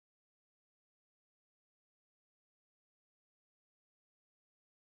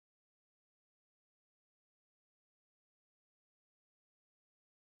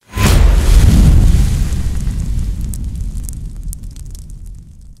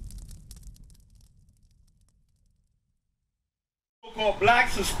So-called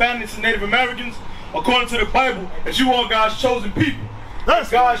blacks, Hispanics, and Native Americans, according to the Bible, that you are God's chosen people. That's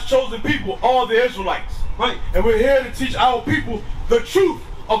God's chosen people, all the Israelites. Right. And we're here to teach our people the truth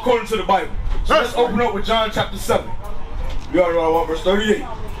according to the Bible. So let's open up with John chapter 7. We already know about verse 38.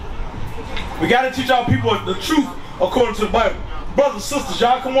 We got to teach our people the truth according to the Bible. Brothers, sisters,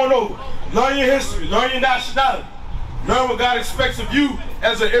 y'all come on over. Learn your history, learn your nationality. Learn what God expects of you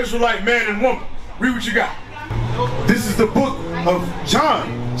as an Israelite man and woman. Read what you got. This is the book of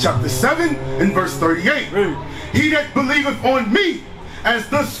John, chapter 7, and verse 38. Read. He that believeth on me, as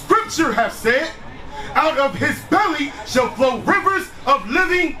the scripture hath said, out of his belly shall flow rivers of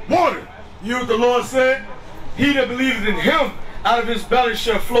living water. You know what the Lord said? He that believeth in him, out of his belly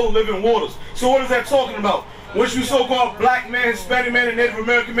shall flow living waters. So what is that talking about? Once you so-called black man, Hispanic man, and Native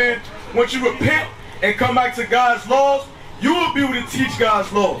American man, once you repent and come back to God's laws, you will be able to teach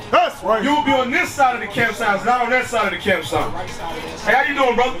God's laws. That's right. You will be on this side of the campsite, not on that side of the campsite. Hey, how you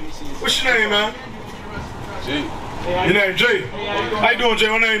doing, brother? What's your name, man? Jay. Your name, Jay? How you doing, Jay?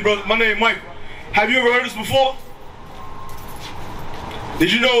 My name, brother. My name, Michael. Have you ever heard this before?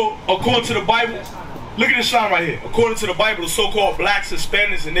 Did you know, according to the Bible, look at this sign right here. According to the Bible, the so-called blacks,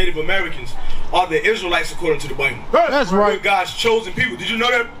 Hispanics, and Native Americans are the Israelites according to the Bible. That's right. We're God's chosen people. Did you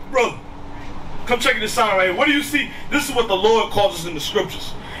know that, brother? Come check this sign right here. What do you see? This is what the Lord calls us in the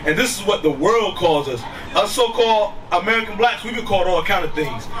scriptures. And this is what the world calls us. Us so-called American blacks, we've been called all kind of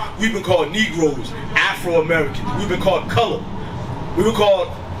things. We've been called Negroes, Afro-Americans. We've been called color. We've been called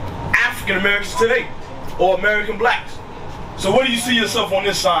African Americans today, or American blacks. So what do you see yourself on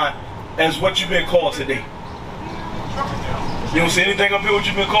this sign as what you've been called today? You don't see anything up here what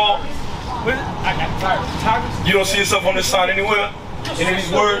you've been called? You don't see yourself on this sign anywhere? In any of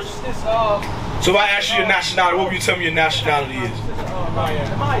these words? So if I ask you your nationality, what would you tell me your nationality is? If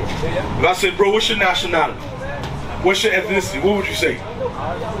I said, bro, what's your nationality? What's your ethnicity? What would you say?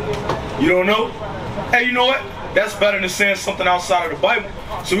 You don't know? Hey, you know what? That's better than saying something outside of the Bible.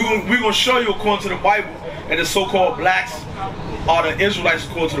 So we're gonna show you according to the Bible, and the so-called blacks are the Israelites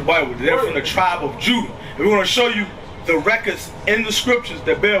according to the Bible. They're from the tribe of Judah. And we're gonna show you the records in the scriptures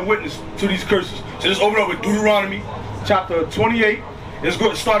that bear witness to these curses. So just open up with Deuteronomy chapter 28. Let's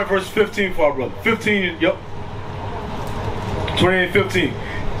go to start at verse 15 for our brother. 15, yep. 28, 15.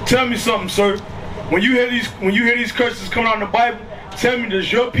 Tell me something, sir. When you hear these curses coming out in the Bible, tell me,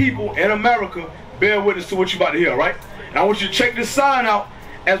 does your people in America bear witness to what you're about to hear, right? And I want you to check this sign out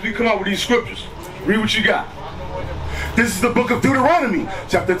as we come out with these scriptures. Read what you got. This is the book of Deuteronomy,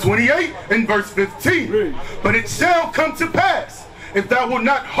 chapter 28, and verse 15. Read. But it shall come to pass, if thou wilt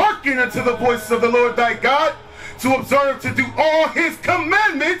not hearken unto the voice of the Lord thy God, to observe to do all his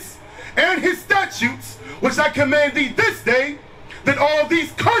commandments and his statutes, which I command thee this day, that all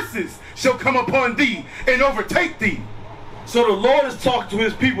these curses shall come upon thee and overtake thee. So the Lord is talking to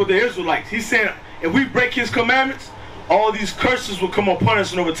his people, the Israelites. He's saying, if we break his commandments, all these curses will come upon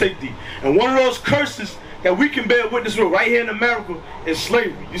us and overtake thee. And one of those curses that we can bear witness with right here in America is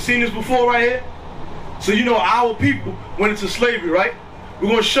slavery. You seen this before right here? So you know our people went into slavery, right? We're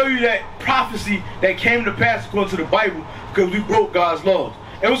going to show you that prophecy that came to pass according to the Bible because we broke God's laws.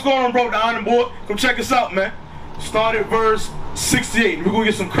 Hey, what's going on, bro? The iron board? Come check us out, man. Start at verse 68. We're going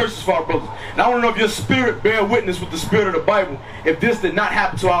to get some curses for our brothers. And I want to know if your spirit bear witness with the spirit of the Bible if this did not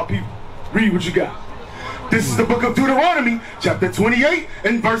happen to our people. Read what you got. This is the book of Deuteronomy, chapter 28,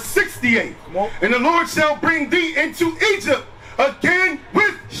 and verse 68. Come on. And the Lord shall bring thee into Egypt again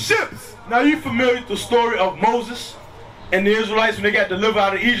with ships. Now, you familiar with the story of Moses and the Israelites when they got delivered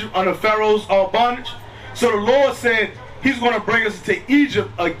out of Egypt under Pharaoh's bondage? So the Lord said he's going to bring us to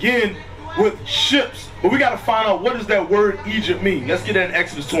Egypt again with ships. But we got to find out, what does that word Egypt mean? Let's get that in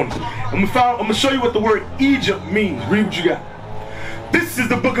Exodus 20. I'm going to show you what the word Egypt means. Read what you got. This is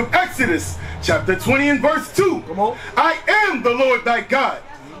the book of Exodus, chapter 20 and verse 2. Come on. I am the Lord thy God,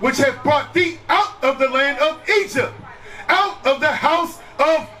 which hath brought thee out of the land of Egypt, out of the house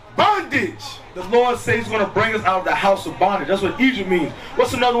of bondage. The Lord says he's going to bring us out of the house of bondage. That's what Egypt means.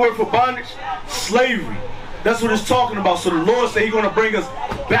 What's another word for bondage? Slavery. That's what it's talking about. So the Lord said he's going to bring us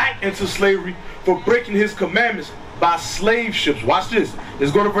back into slavery for breaking his commandments by slave ships. Watch this.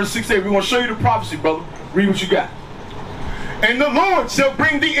 Let's go to verse 68. We're going to show you the prophecy, brother. Read what you got. And the Lord shall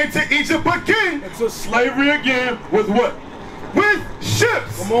bring thee into Egypt again. Into slavery again. With what? With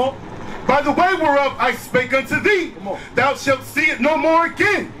ships. Come on. By the way whereof I spake unto thee, thou shalt see it no more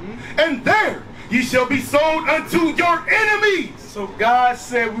again. And there ye shall be sold unto your enemies. So God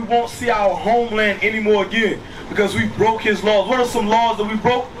said we won't see our homeland anymore again because we broke his laws. What are some laws that we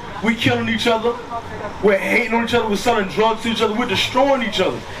broke? We're killing each other. We're hating on each other. We're selling drugs to each other. We're destroying each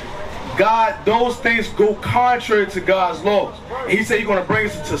other. those things go contrary to God's laws. And he said he's going to bring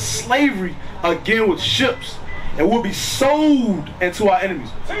us into slavery again with ships. And we'll be sold into our enemies.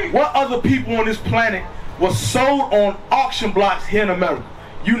 What other people on this planet was sold on auction blocks here in America?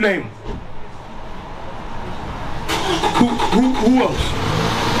 You name them. Who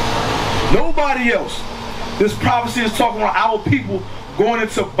else? Nobody else. This prophecy is talking about our people going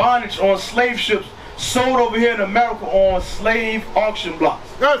into bondage on slave ships sold over here in America on slave auction blocks.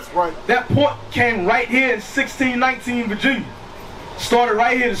 That's right. That port came right here in 1619 Virginia. Started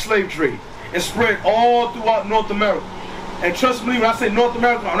right here, the slave trade, and spread all throughout North America. And trust me, when I say North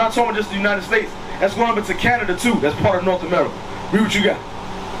America, I'm not talking just the United States. That's going up into Canada too. That's part of North America. Read what you got.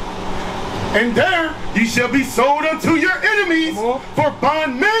 And there ye shall be sold unto your enemies for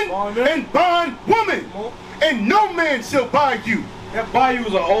bondmen and bondwomen, and no man shall buy you. That buy you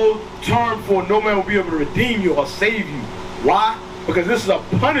is an old term for no man will be able to redeem you or save you. Why? Because this is a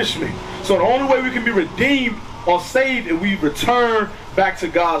punishment. So the only way we can be redeemed or saved is we return back to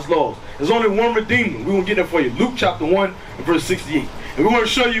God's laws. There's only one redeemer. We're going to get that for you. Luke chapter 1 and verse 68. And we're going to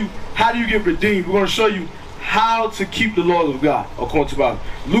show you how do you get redeemed. We're going to show you how to keep the laws of God according to the Bible.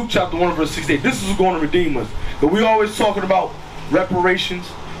 Luke chapter 1 verse 68. This is what's going to redeem us. But we always talking about reparations.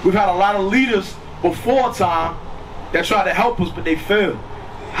 We've had a lot of leaders before time that tried to help us, but they failed.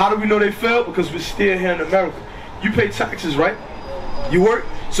 How do we know they failed? Because we're still here in America. You pay taxes, right? You work,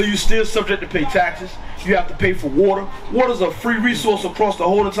 so you're still subject to pay taxes. You have to pay for water. Water's a free resource across the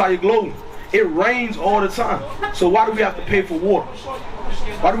whole entire globe. It rains all the time. So why do we have to pay for water?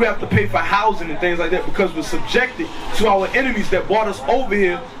 Why do we have to pay for housing and things like that? Because we're subjected to our enemies that brought us over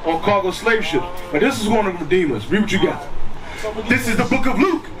here on cargo slave ships. But this is going to redeem us. Read what you got. This is the book of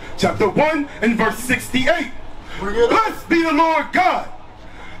Luke, chapter 1 and verse 68. Blessed be the Lord God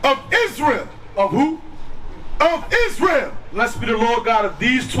of Israel. Of who? Of Israel. Blessed be the Lord God of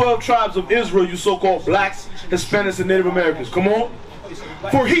these 12 tribes of Israel, you so-called blacks, Hispanics, and Native Americans. Come on.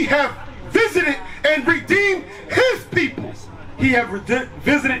 For he hath visited and redeemed his people. He have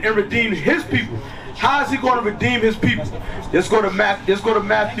visited and redeemed his people. How is he going to redeem his people? Let's go to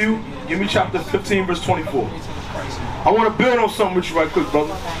Matthew. Give me chapter 15, verse 24. I want to build on something with you right quick,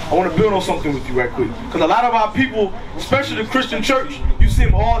 brother. I want to build on something with you right quick. Because a lot of our people, especially the Christian church, you see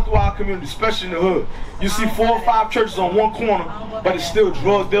them all through our community, especially in the hood. You see 4 or 5 churches on one corner, but it's still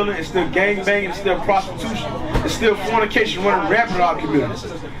drug dealing, it's still gang banging, it's still prostitution, it's still fornication running rampant in our community.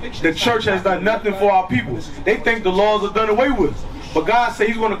 The church has done nothing for our people. They think the laws are done away with. But God said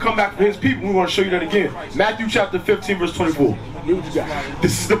he's going to come back for his people. We're going to show you that again. Matthew chapter 15, verse 24.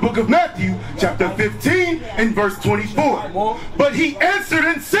 This is the book of Matthew, chapter 15 and verse 24. But he answered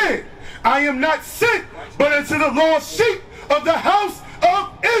and said, I am not sent but unto the lost sheep of the house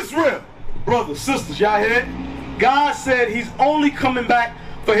of Israel. Brothers, sisters, y'all hear it? God said he's only coming back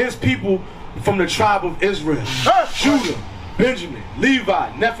for his people from the tribe of Israel. Judah, Benjamin,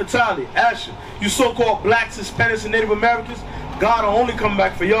 Levi, Naphtali, Asher. You so-called blacks, Hispanics, and Native Americans, God will only come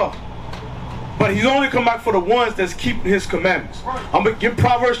back for y'all. But he's only come back for the ones that's keeping his commandments. I'm going to give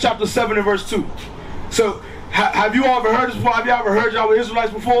Proverbs chapter 7 and verse 2. So, have you all ever heard this before? Have you ever heard y'all were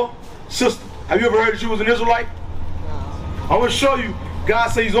Israelites before? Sister, have you ever heard that you was an Israelite? I'm going to show you. God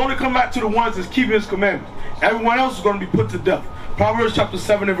says he's only come back to the ones that's keeping his commandments. Everyone else is going to be put to death. Proverbs chapter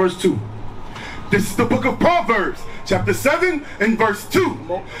 7 and verse 2. This is the book of Proverbs, chapter 7 and verse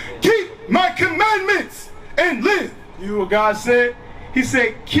 2. Keep my commandments and live. You know what God said? He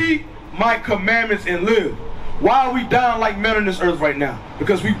said, keep my commandments and live. Why are we down like men on this earth right now?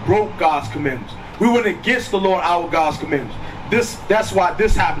 Because we broke God's commandments. We went against the Lord, our God's commandments. That's why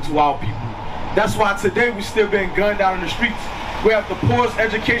this happened to our people. That's why today we still being gunned down in the streets. We have the poorest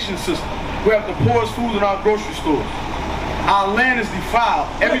education system. We have the poorest food in our grocery stores. Our land is defiled.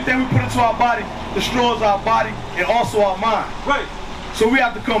 Everything we put into our body destroys our body and also our mind. Right. So we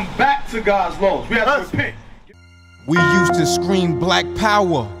have to come back to God's laws. We have to repent. We used to scream black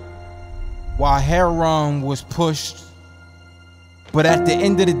power while heroin was pushed. But at the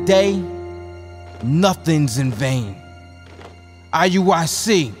end of the day, nothing's in vain.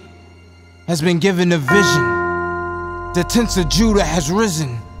 Iuic has been given a vision. The tents of Judah has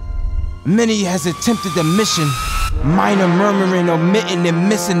risen. Many has attempted the mission. Minor murmuring, omitting, and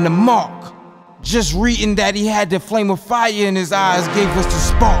missing the mark. Just reading that he had the flame of fire in his eyes gave us the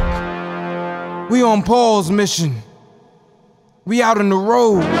spark. We on Paul's mission. We out on the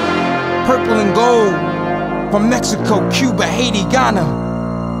road, purple and gold. From Mexico, Cuba, Haiti,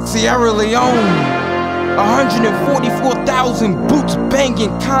 Ghana, Sierra Leone. 144,000 boots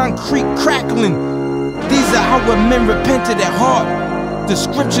banging, concrete crackling. These are our men repented at heart. The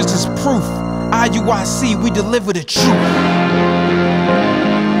scriptures is proof. Iuic, we deliver the truth.